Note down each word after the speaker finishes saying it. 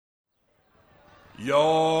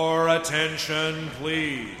Your attention,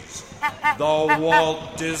 please. The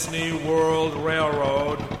Walt Disney World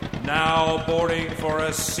Railroad now boarding for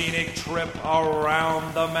a scenic trip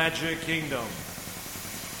around the Magic Kingdom.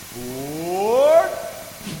 Board!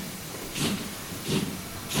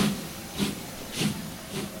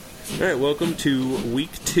 All right, welcome to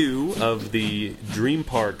week 2 of the Dream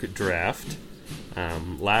Park draft.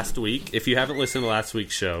 Last week, if you haven't listened to last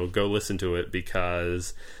week's show, go listen to it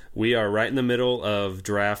because we are right in the middle of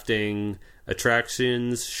drafting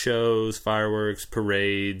attractions, shows, fireworks,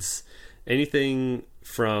 parades, anything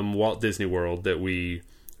from Walt Disney World that we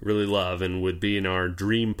really love and would be in our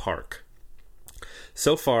dream park.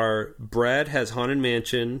 So far, Brad has Haunted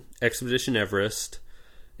Mansion, Expedition Everest,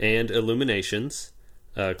 and Illuminations.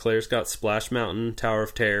 Claire's got Splash Mountain, Tower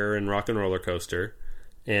of Terror, and Rock and Roller Coaster.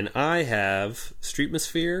 And I have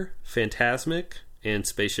Streetmosphere, Fantasmic, and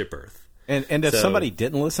Spaceship Earth. And if somebody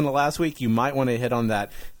didn't listen to last week, you might want to hit on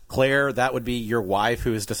that. Claire, that would be your wife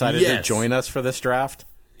who has decided to join us for this draft?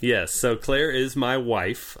 Yes, so Claire is my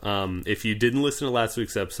wife. If you didn't listen to last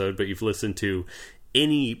week's episode, but you've listened to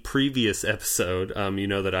any previous episode, you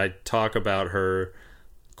know that I talk about her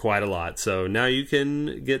quite a lot. So now you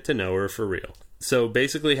can get to know her for real. So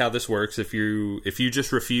basically how this works, if you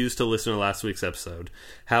just refuse to listen to last week's episode,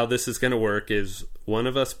 how this is going to work is one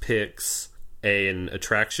of us picks an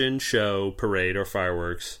attraction, show, parade, or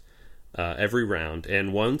fireworks every round.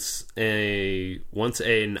 And once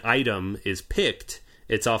an item is picked,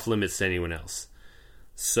 it's off limits to anyone else.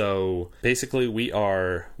 So basically we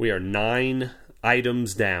are 9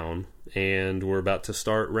 items down, and we're about to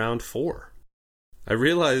start round 4. I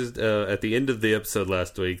realized at the end of the episode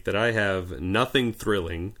last week that I have nothing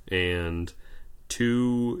thrilling and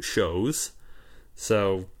 2 shows.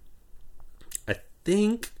 So I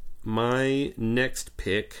think my next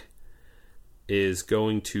pick is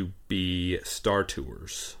going to be Star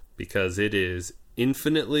Tours because it is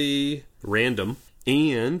infinitely random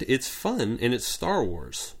and it's fun and it's Star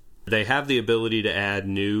Wars. They have the ability to add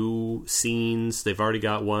new scenes. They've already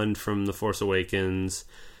got one from The Force Awakens.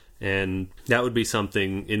 And that would be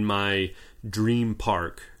something in my dream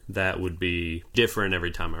park that would be different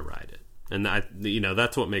every time I ride it. And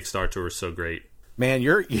that's what makes Star Tours so great. Man,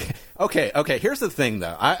 okay. Here's the thing,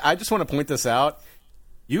 though. I just want to point this out.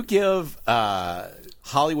 You give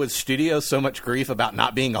Hollywood Studios so much grief about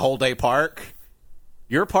not being a whole day park.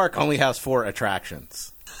 Your park only has 4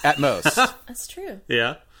 attractions at most. That's true.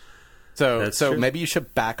 Yeah. So maybe you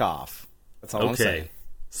should back off. That's all I'm saying.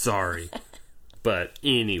 Sorry. But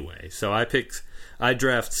anyway, so I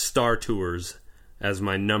draft Star Tours as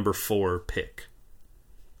my number 4 pick.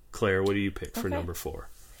 Claire, what do you pick for number 4?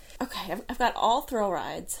 Okay, I've got all thrill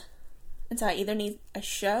rides. And so I either need a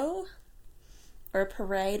show or a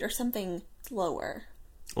parade or something slower.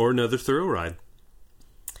 Or another thrill ride.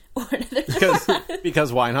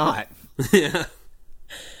 Because why not? Yeah.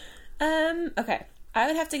 Okay. I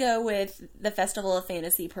would have to go with the Festival of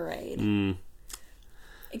Fantasy Parade.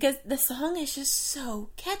 Because the song is just so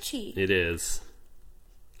catchy. It is.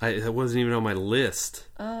 That wasn't even on my list.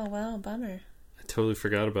 Oh, well, bummer. I totally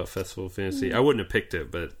forgot about Festival of Fantasy. I wouldn't have picked it,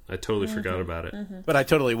 but I totally forgot about it. But I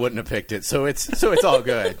totally wouldn't have picked it, so it's all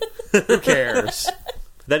good. Who cares?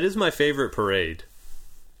 That is my favorite parade.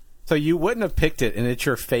 So you wouldn't have picked it, and it's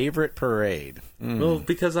your favorite parade. Well,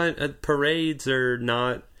 because parades are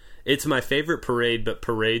not... It's my favorite parade, but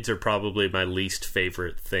parades are probably my least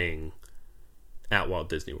favorite thing at Walt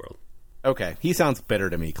Disney World. Okay, he sounds bitter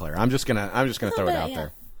to me, Claire. I'm just gonna throw it out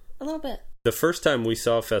there. A little bit. The first time we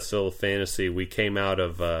saw Festival of Fantasy, we came out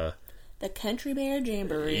of the Country Bear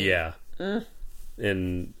Jamboree. Yeah,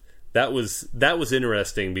 and that was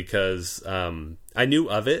interesting because I knew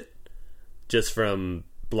of it just from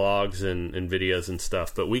blogs and videos and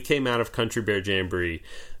stuff, but we came out of Country Bear Jamboree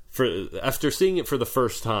after seeing it for the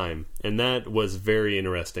first time, and that was very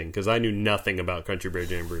interesting because I knew nothing about Country Bear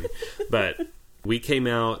Jamboree, but we came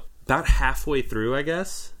out about halfway through, I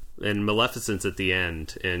guess, and Maleficent's at the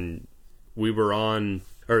end, and we were on,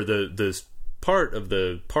 or the part of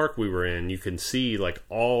the park we were in, you can see like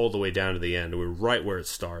all the way down to the end. We're right where it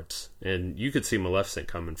starts, and you could see Maleficent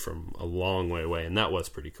coming from a long way away, and that was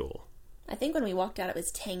pretty cool. I think when we walked out, it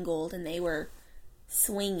was Tangled, and they were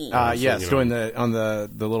swinging. Yes, doing the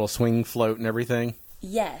little swing float and everything.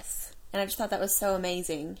 Yes, and I just thought that was so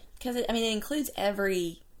amazing because it includes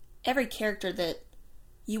every character that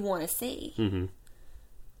you want to see. Mm-hmm.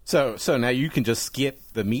 So now you can just skip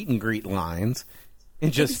the meet and greet lines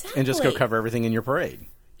and just go cover everything in your parade.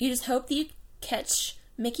 You just hope that you catch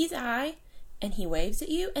Mickey's eye and he waves at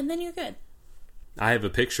you, and then you're good. I have a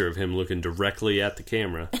picture of him looking directly at the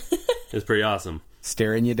camera. It's pretty awesome.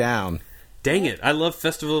 Staring you down. Dang it, I love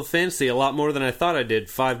Festival of Fantasy a lot more than I thought I did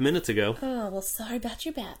 5 minutes ago. Oh, well, sorry about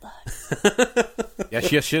your bad luck.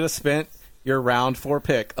 Yes, you should have spent your round 4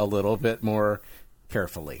 pick a little bit more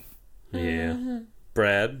carefully. Yeah.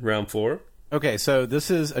 Brad, round 4. Okay, so this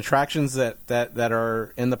is attractions that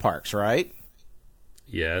are in the parks, right?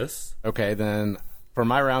 Yes. Okay, then for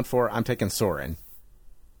my round 4, I'm picking Soarin'.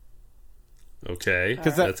 Okay,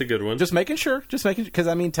 that's a good one. Just making sure, because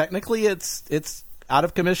I mean, technically it's out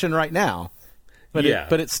of commission right now, but Yeah.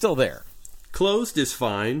 but it's still there. Closed is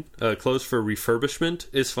fine. Closed for refurbishment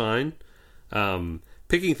is fine.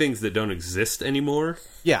 Picking things that don't exist anymore.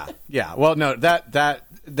 Yeah. Well, no,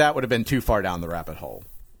 that would have been too far down the rabbit hole.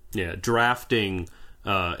 Yeah, drafting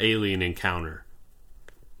Alien Encounter.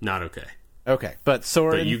 Not okay. Okay, but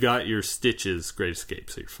Soarin'. But you got your Stitch's Great Escape,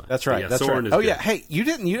 so you're fine. That's right. Yeah, that's Soarin' right. is Oh good. yeah. Hey, you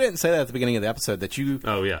didn't say that at the beginning of the episode that you.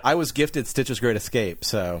 Oh, yeah. I was gifted Stitch's Great Escape,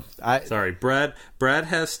 so Sorry, Brad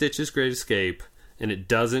has Stitch's Great Escape, and it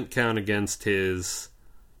doesn't count against his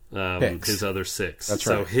other 6. That's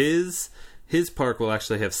so right. his park will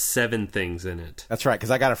actually have 7 things in it That's right, because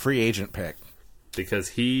I got a free agent pick. because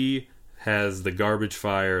he has the garbage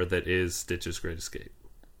fire that is Stitch's Great Escape.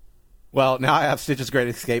 Well, now I have Stitch's Great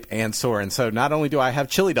Escape and Soarin', so not only do I have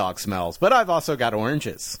chili dog smells, but I've also got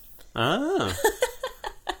oranges. Ah,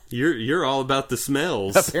 you're all about the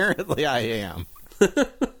smells. Apparently, I am.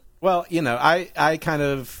 Well, I kind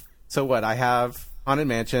of. So what? I have Haunted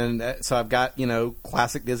Mansion. So I've got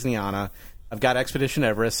classic Disneyana. I've got Expedition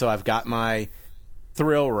Everest. So I've got my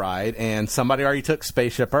thrill ride, and somebody already took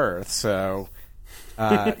Spaceship Earth. So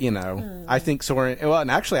I think Soarin'. Well,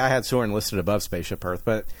 and actually, I had Soarin' listed above Spaceship Earth,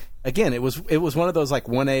 but again, it was one of those like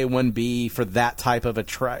 1A, 1B for that type of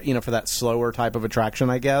for that slower type of attraction,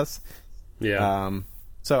 I guess. Yeah.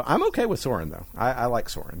 So I'm okay with Soarin', though. I like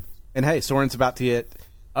Soarin'. And hey, Soarin's about to get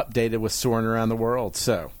updated with Soarin' Around the World,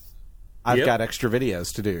 so I've got extra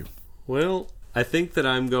videos to do. Well, I think that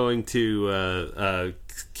I'm going to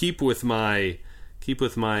keep with my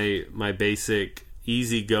basic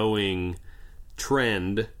easygoing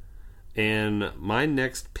trend, and my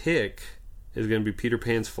next pick is going to be Peter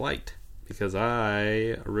Pan's Flight, because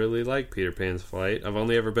I really like Peter Pan's Flight. I've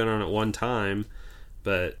only ever been on it one time,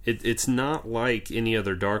 but it's not like any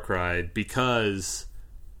other dark ride because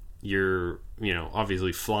you're,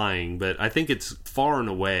 obviously flying, but I think it's far and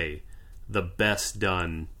away the best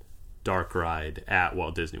done dark ride at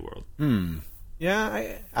Walt Disney World.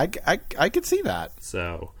 Yeah, I could see that.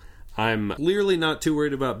 So I'm clearly not too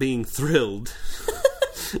worried about being thrilled.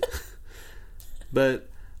 But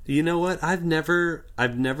you know what? I've never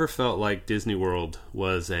felt like Disney World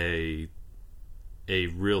was a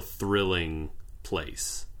real thrilling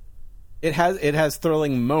place. It has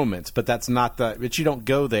thrilling moments, but that's not but you don't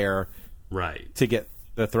go there Right. to get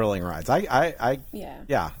the thrilling rides.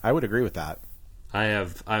 Yeah, I would agree with that.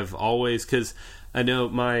 I've always, because I know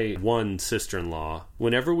my one sister-in-law,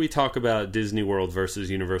 whenever we talk about Disney World versus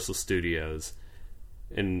Universal Studios,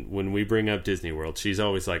 and when we bring up Disney World, she's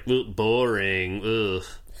always like, boring, ugh,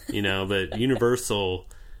 but Universal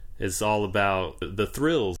is all about the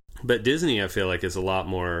thrills. But Disney, I feel like, is a lot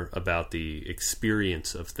more about the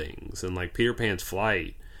experience of things. And like Peter Pan's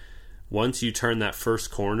Flight, once you turn that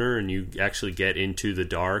first corner and you actually get into the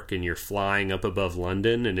dark and you're flying up above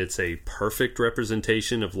London and it's a perfect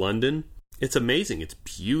representation of London, it's amazing. It's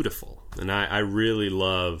beautiful. And I really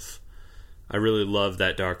love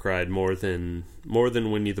that dark ride more than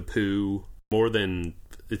Winnie the Pooh, more than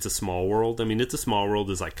It's a Small World. I mean, It's a Small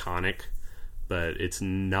World is iconic, but it's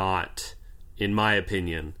not, in my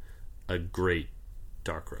opinion, a great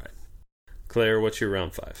dark ride. Claire, what's your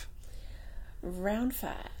round 5? Round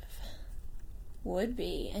 5 would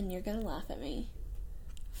be, and you're gonna laugh at me,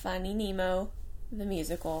 Finding Nemo, the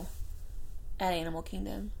musical, at Animal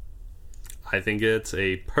Kingdom. I think it's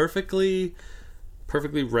a perfectly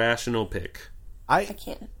rational pick. I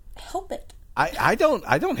can't help it. I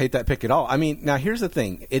don't hate that pick at all. I mean, now here's the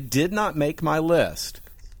thing. It did not make my list,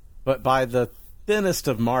 but by the thinnest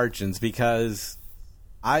of margins, because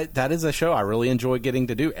that is a show I really enjoy getting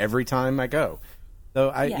to do every time I go.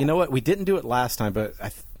 So you know what? We didn't do it last time, but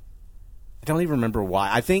I don't even remember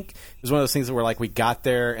why. I think it was one of those things where like we got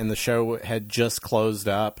there and the show had just closed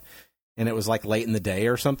up, and it was like late in the day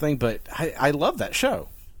or something. But I love that show.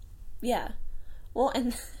 Yeah. Well,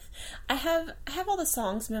 and I have all the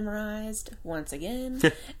songs memorized once again,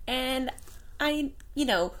 and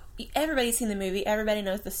everybody's seen the movie, everybody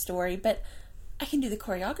knows the story, but I can do the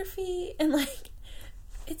choreography, and like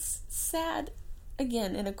it's sad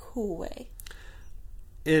again in a cool way.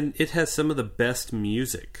 And it has some of the best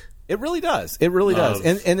music It really does. It really does.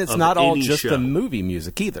 And it's not all just show. the movie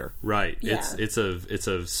music either. Right. Yeah. It's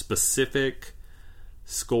a specific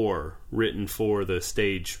score written for the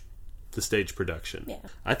stage production. Yeah.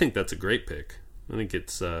 I think that's a great pick. I think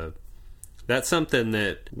it's that's something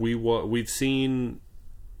that we've seen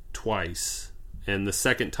twice, and the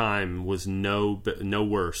second time was no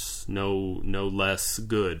worse, no less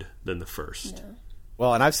good than the first. No.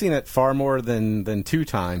 Well, and I've seen it far more than 2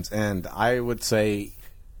 times, and I would say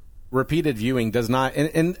repeated viewing does not.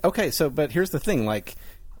 And okay, so but here's the thing, like,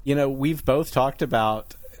 you know, we've both talked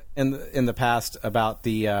about in the past about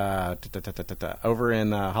the over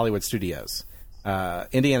in Hollywood Studios,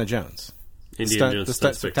 Indiana Jones. Indiana Jones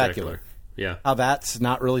Stunt Spectacular. Yeah. How that's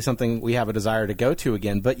not really something we have a desire to go to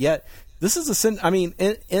again, but yet this is a sin. I mean,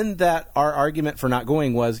 in that our argument for not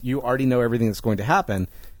going was you already know everything that's going to happen.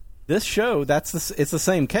 This show, it's the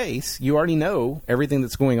same case. You already know everything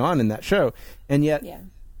that's going on in that show, and yet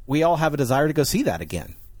we all have a desire to go see that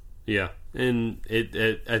again. Yeah, and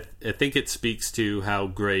I think it speaks to how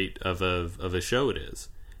great of a show it is.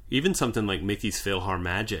 Even something like Mickey's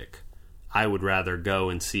PhilharMagic, I would rather go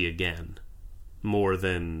and see again more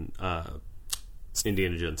than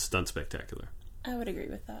Indiana Jones Stunt Spectacular. I would agree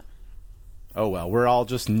with that. Oh well, we're all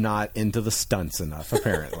just not into the stunts enough,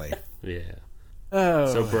 apparently. Yeah.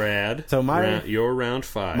 Oh. So Brad, your round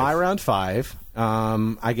 5. My round 5.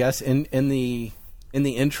 I guess in the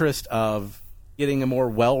interest of getting a more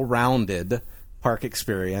well-rounded park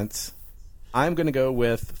experience, I'm going to go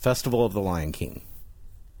with Festival of the Lion King.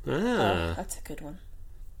 Oh, that's a good one.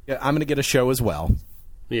 Yeah, I'm going to get a show as well.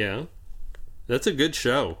 Yeah, that's a good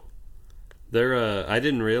show. I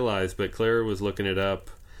didn't realize, but Claire was looking it up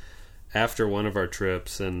after one of our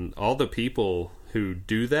trips, and all the people who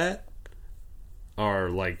do that are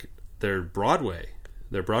like they're Broadway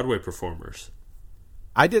performers.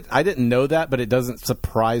 I didn't know that, but it doesn't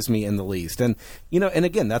surprise me in the least. And and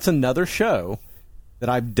again, that's another show that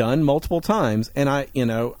I've done multiple times, and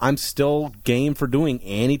I'm still game for doing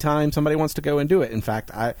anytime somebody wants to go and do it. In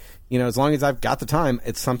fact, as long as I've got the time,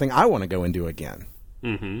 it's something I want to go and do again.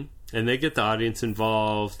 Mm-hmm. And they get the audience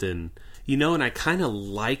involved, and and I kind of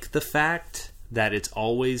like the fact that it's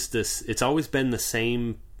always been the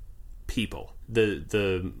same people.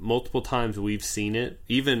 The multiple times we've seen it,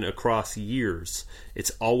 even across years,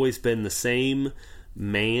 it's always been the same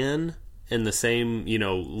man and the same,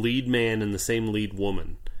 lead man and the same lead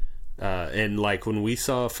woman. And like when we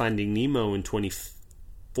saw Finding Nemo in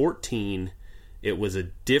 2014, it was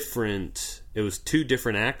two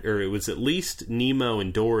different actors. It was at least Nemo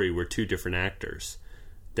and Dory were 2 different actors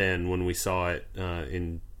than when we saw it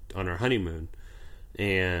on our honeymoon.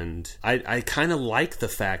 And I kind of like the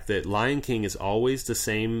fact that Lion King is always the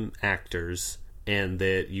same actors, and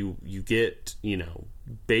that you get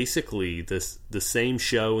basically the same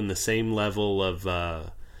show and the same level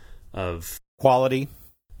of quality.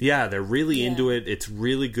 Yeah, they're really into it. It's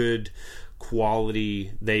really good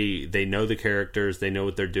quality. They know the characters, they know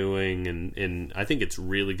what they're doing, and I think it's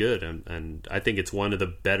really good, and I think it's one of the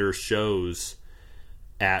better shows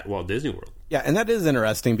at Walt Disney World. Yeah, and that is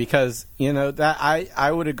interesting because, that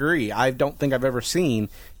I would agree. I don't think I've ever seen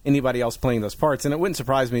anybody else playing those parts, and it wouldn't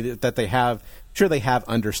surprise me that they have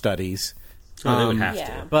understudies. Oh, they would have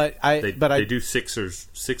to. But they do 6 or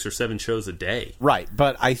 7 shows a day. Right,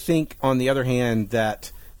 but I think on the other hand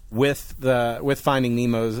that with Finding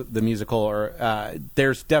Nemo the musical, or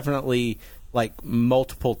there's definitely like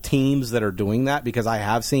multiple teams that are doing that, because I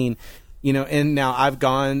have seen, and now I've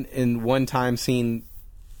gone in one time seen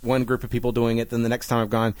one group of people doing it, then the next time I've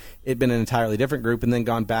gone, it'd been an entirely different group, and then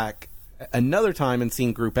gone back another time and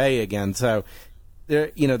seen Group A again. So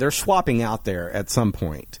they're swapping out there at some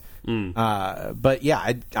point. But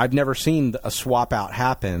yeah, I've never seen a swap out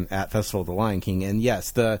happen at Festival of the Lion King. And yes,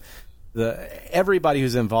 the everybody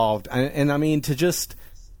who's involved, and I mean to just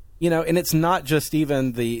and it's not just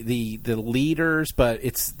even the leaders, but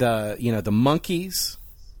it's the monkeys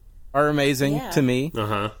are amazing to me.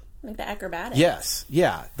 Like the acrobatics. Yes,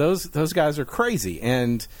 yeah, those guys are crazy,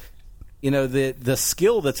 and the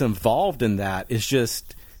skill that's involved in that is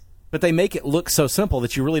just. But they make it look so simple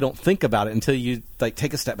that you really don't think about it until you like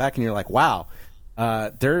take a step back and you're like, wow,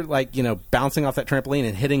 they're like bouncing off that trampoline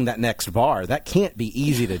and hitting that next bar. That can't be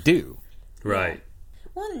easy to do. Right.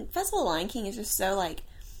 Well, and Festival of Lion King is just so like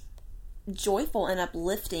joyful and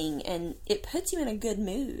uplifting, and it puts you in a good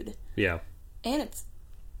mood. Yeah. And it's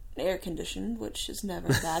air conditioned, which is never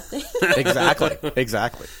a bad thing. Exactly.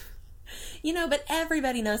 But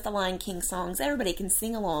everybody knows the Lion King songs. Everybody can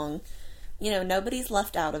sing along. Nobody's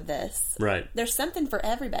left out of this. Right. There's something for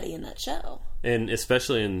everybody in that show. And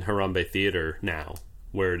especially in Harambe Theater now.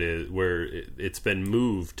 where it's been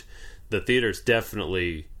moved, the theater's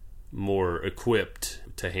definitely more equipped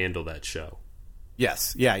to handle that show.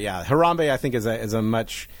 Yes, yeah. Harambe, I think, is a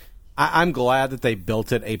much. I'm glad that they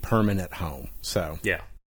built it a permanent home. So yeah.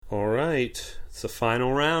 All right, it's the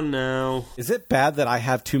final round now. Is it bad that I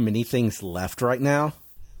have too many things left right now?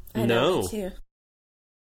 I know, me too.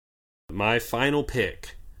 My final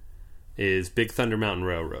pick is Big Thunder Mountain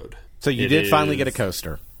Railroad. So you did finally get a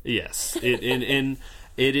coaster. Yes, and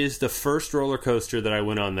it is the first roller coaster that I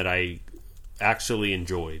went on that I actually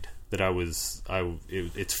enjoyed.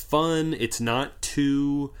 It's fun. It's not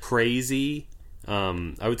too crazy.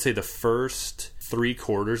 I would say the first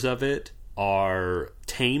 3/4 of it are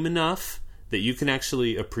tame enough that you can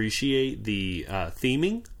actually appreciate the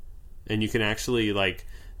theming, and you can actually like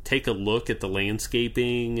take a look at the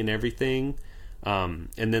landscaping and everything. And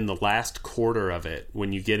then the last quarter of it,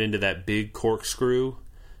 when you get into that big corkscrew,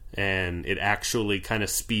 and it actually kind of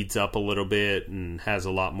speeds up a little bit and has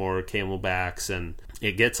a lot more camelbacks, and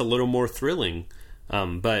it gets a little more thrilling.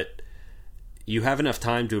 But you have enough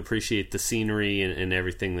time to appreciate the scenery and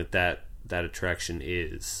everything that attraction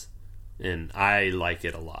is. And I like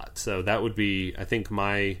it a lot. So that would be, I think,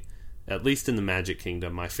 at least in the Magic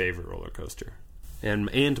Kingdom, my favorite roller coaster.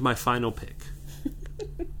 And my final pick.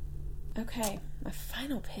 Okay, my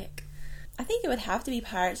final pick. I think it would have to be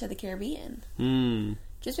Pirates of the Caribbean.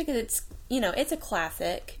 Just because it's a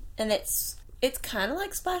classic, and it's kind of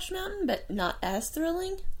like Splash Mountain, but not as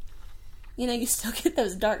thrilling. You still get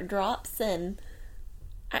those dark drops, and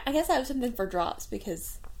I guess I have something for drops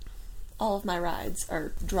because all of my rides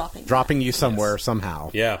are dropping you somewhere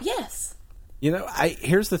somehow. Yeah. Yes.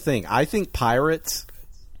 Here's the thing. I think Pirates,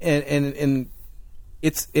 and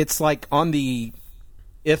it's like on the,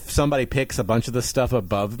 if somebody picks a bunch of the stuff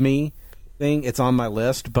above me thing, it's on my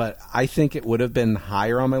list, but I think it would have been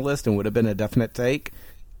higher on my list and would have been a definite take,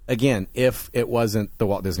 again, if it wasn't the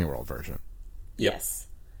Walt Disney World version. Yes.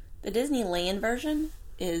 The Disneyland version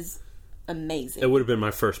is amazing. It would have been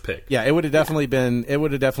my first pick. Yeah, it would have definitely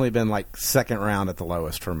been like second round at the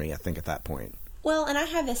lowest for me, I think, at that point. Well, and I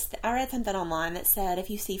read something online that said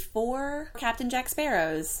if you see 4 Captain Jack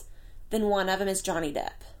Sparrows, then one of them is Johnny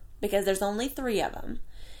Depp, because there's only 3 of them.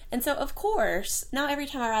 And so, of course, now every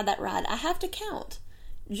time I ride that ride, I have to count,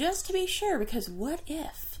 just to be sure, because what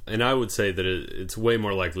if? And I would say that it's way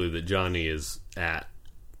more likely that Johnny is at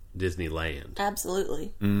Disneyland.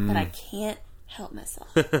 Absolutely. But I can't help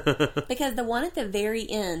myself. Because the one at the very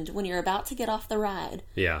end, when you're about to get off the ride,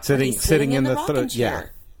 sitting in the rocking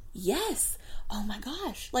chair. Yeah. Yes. Oh my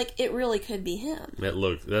gosh. Like, it really could be him.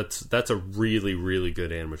 Look, that's a really, really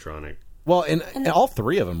good animatronic. Well, and all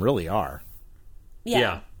 3 of them really are.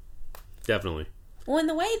 Yeah. Definitely. Well, in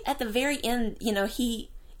the way at the very end,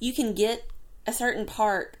 you can get a certain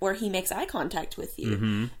part where he makes eye contact with you.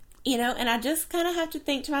 Mm-hmm. And I just kind of have to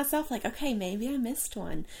think to myself, like, okay, maybe I missed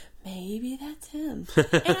one. Maybe that's him.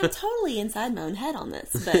 And I'm totally inside my own head on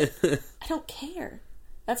this, but I don't care.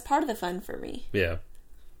 That's part of the fun for me. Yeah.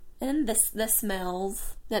 And the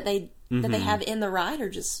smells that they have in the ride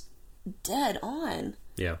are just dead on.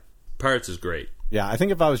 Yeah. Pirates is great. Yeah, I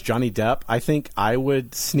think if I was Johnny Depp, I think I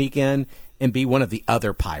would sneak in and be one of the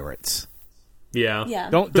other pirates. Yeah.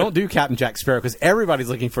 Don't do Captain Jack Sparrow, because everybody's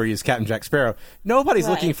looking for you as Captain Jack Sparrow. Nobody's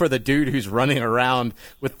looking for the dude who's running around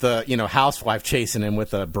with the housewife chasing him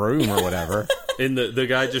with a broom or whatever. And the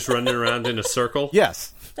guy just running around in a circle.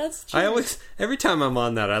 Yes. That's true. I always, every time I'm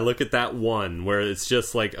on that, I look at that one where it's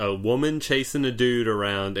just like a woman chasing a dude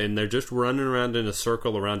around, and they're just running around in a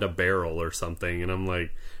circle around a barrel or something, and I'm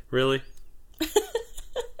like, really?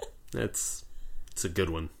 It's a good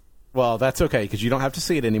one. Well, that's okay, because you don't have to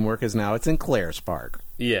see it anymore, because now it's in Claire's park.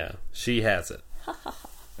 Yeah, she has it.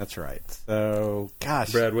 That's right. So,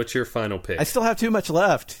 gosh. Brad, what's your final pick? I still have too much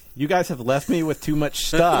left. You guys have left me with too much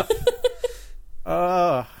stuff.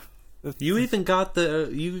 You even got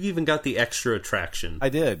the extra attraction. I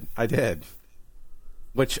did.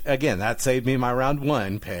 Which, again, that saved me my round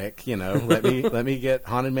 1 pick. Let me get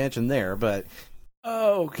Haunted Mansion there. But,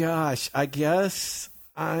 oh gosh, I guess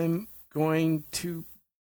I'm going to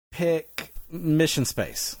pick Mission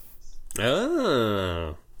Space.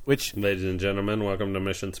 Oh. Which, ladies and gentlemen, welcome to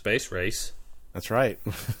Mission Space Race. That's right.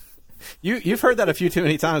 You've heard that a few too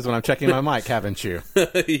many times when I'm checking my mic, haven't you?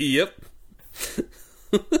 Yep.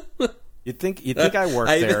 You'd think I worked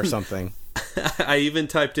there or something. I even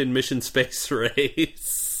typed in Mission Space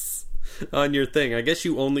Race on your thing. I guess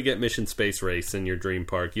you only get Mission Space Race in your dream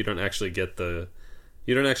park. You don't actually get the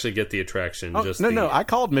attraction. Oh, no. I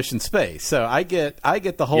called Mission Space, so I get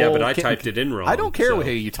the whole. Yeah, but I typed it in wrong. I don't care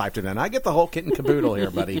who you typed it in. I get the whole kit and caboodle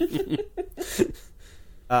here, buddy.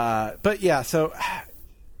 But yeah, so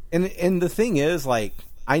And the thing is, like,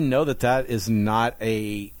 I know that is not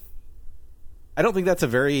I don't think that's a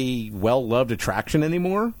very well-loved attraction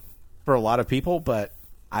anymore for a lot of people, but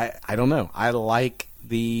I don't know. I like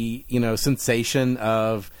the, sensation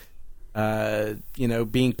of,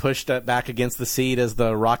 being pushed back against the seat as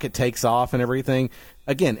the rocket takes off and everything.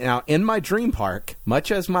 Again, now, in my dream park,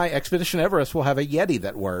 much as my Expedition Everest will have a Yeti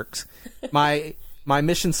that works, my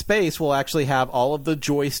Mission Space will actually have all of the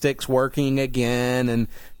joysticks working again and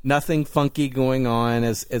nothing funky going on,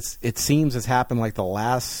 as it seems has happened like the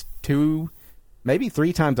last 2, maybe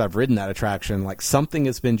 3 times I've ridden that attraction. Like, something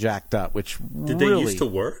has been jacked up, which Did they used to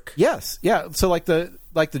work? Yes, yeah. So like the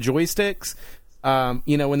joysticks,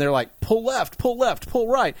 when they're like pull left, pull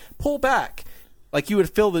right, pull back, like you would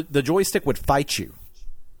feel the joystick would fight you,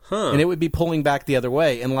 and it would be pulling back the other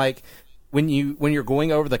way, and like when you're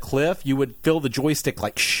going over the cliff, you would feel the joystick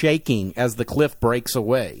like shaking as the cliff breaks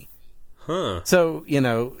away. So,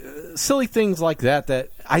 silly things like that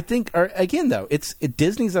I think are, again, though,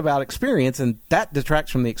 Disney's about experience, and that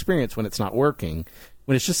detracts from the experience when it's not working.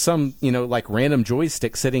 When it's just some, like random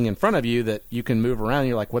joystick sitting in front of you that you can move around, and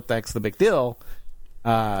you're like, what the heck's the big deal?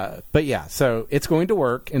 But yeah, so it's going to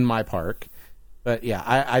work in my park. But yeah,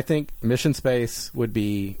 I think Mission Space would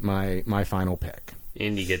be my final pick.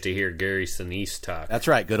 And you get to hear Gary Sinise talk. That's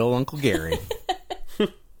right, good old Uncle Gary.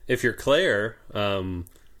 If you're Claire,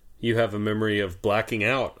 you have a memory of blacking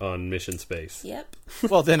out on Mission Space. Yep.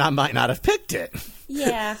 Well, then I might not have picked it.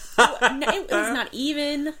 Yeah. It was not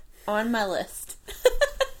even on my list.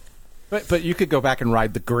 But you could go back and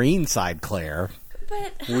ride the green side, Claire.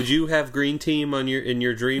 But would you have green team in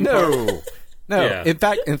your dream park? No. Yeah.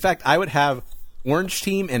 In fact, I would have orange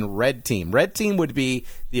team and red team. Red team would be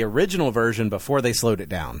the original version before they slowed it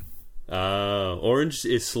down. Orange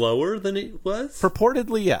is slower than it was?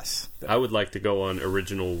 Purportedly, yes. I would like to go on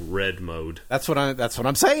original red mode. That's what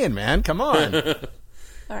I'm saying, man. Come on. all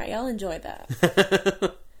right, y'all enjoy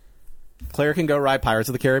that. Claire can go ride Pirates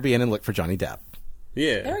of the Caribbean and look for Johnny Depp.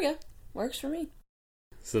 Yeah. There we go. Works for me.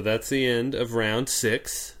 So that's the end of round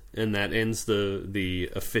 6, and that ends the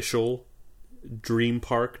official Dream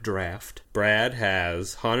Park draft. Brad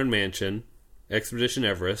has Haunted Mansion, Expedition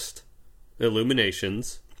Everest,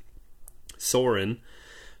 Illuminations, Soarin',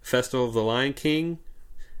 Festival of the Lion King,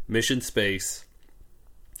 Mission Space,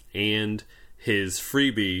 and his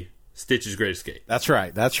freebie, Stitch's Great Escape. That's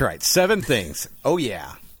right. 7 things. Oh,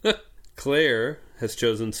 yeah. Claire has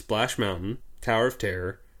chosen Splash Mountain, Tower of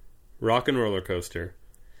Terror, Rock and Roller Coaster,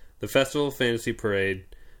 the Festival of Fantasy Parade,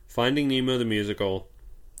 Finding Nemo the Musical,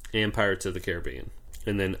 and Pirates of the Caribbean.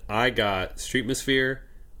 And then I got Streetmosphere,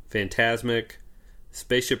 Fantasmic,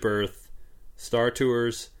 Spaceship Earth, Star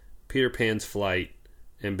Tours, Peter Pan's Flight,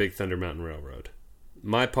 and Big Thunder Mountain Railroad.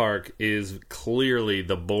 My park is clearly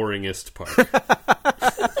the boringest park.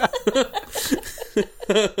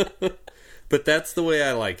 But that's the way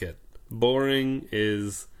I like it. Boring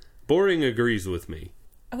agrees with me.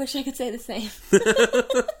 I wish I could say the same.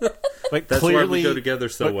 But that's clearly, why we go together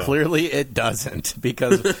so well. Clearly it doesn't,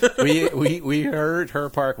 because we heard her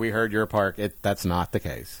park, we heard your park. That's not the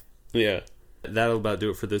case. Yeah. That'll about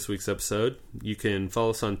do it for this week's episode. You can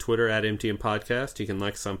follow us on Twitter at MTM Podcast. You can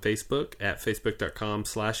like us on Facebook at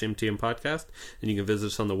facebook.com/MTM Podcast. And you can visit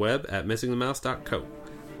us on the web at missingthemouse.co.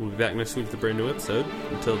 We'll be back next week with a brand new episode.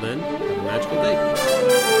 Until then, have a magical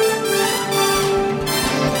day.